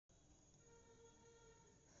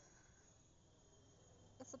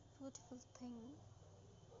It's a beautiful thing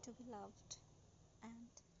to be loved and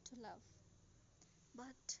to love.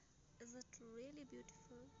 But is it really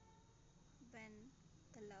beautiful when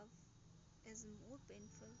the love is more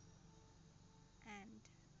painful and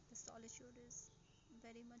the solitude is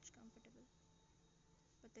very much comfortable?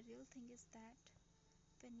 But the real thing is that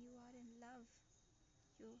when you are in love,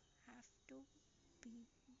 you have to be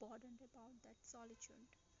burdened about that solitude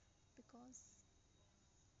because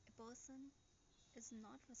a person is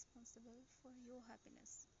not responsible for your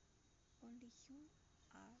happiness. Only you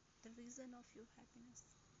are the reason of your happiness.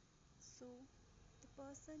 So, the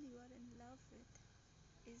person you are in love with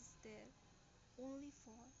is there only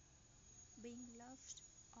for being loved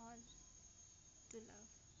or to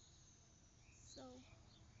love. So,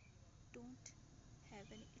 don't have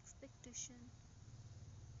any expectation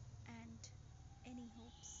and any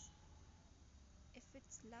hopes. If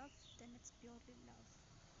it's love, then it's purely love.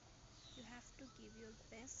 You have to give your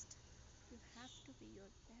best, you have to be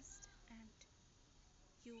your best, and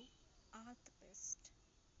you are the best.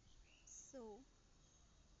 So,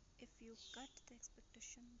 if you cut the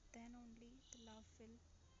expectation, then only the love will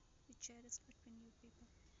be cherished between you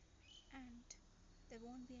people, and there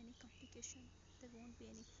won't be any complication, there won't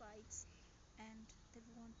be any fights, and there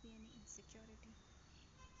won't be any insecurity.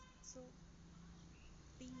 So,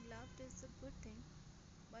 being loved is a good thing,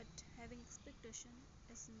 but having expectation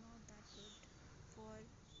is not that good for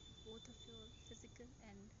both of your physical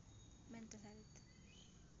and mental health.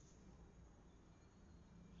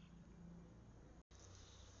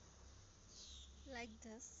 Like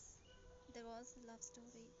this, there was a love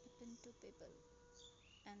story between two people,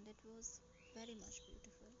 and it was very much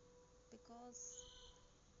beautiful because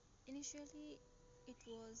initially it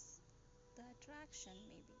was the attraction,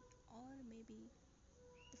 maybe, or maybe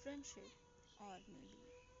the friendship, or maybe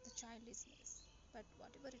the childishness. But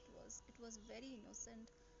whatever it was very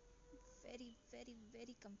innocent, very, very,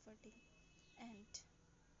 very comforting, and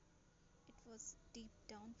it was deep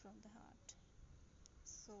down from the heart.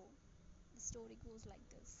 So the story goes like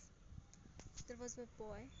this. There was a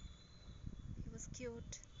boy, he was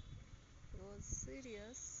cute, he was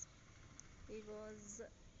serious, he was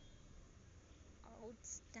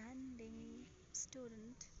outstanding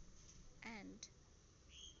student and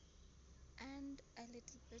a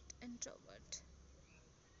little bit introvert,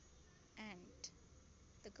 and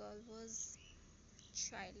the girl was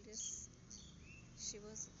childish, she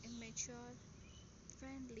was immature,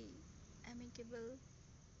 friendly, amicable,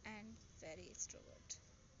 and very extrovert.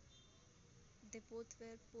 They both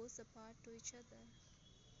were poles apart to each other.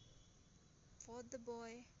 For the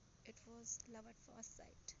boy, it was love at first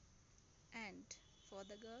sight, and for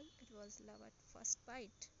the girl, it was love at first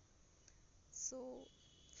bite. So,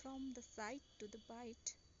 from the sight to the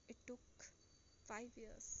bite, it took 5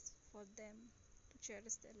 years for them to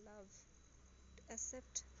cherish their love, to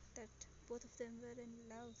accept that both of them were in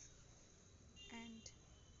love, and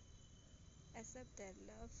accept their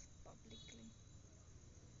love publicly.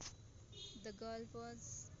 The girl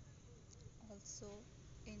was also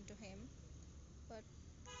into him, but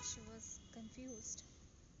she was confused,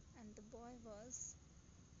 and the boy was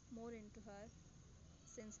more into her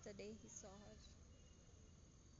since the day he saw her.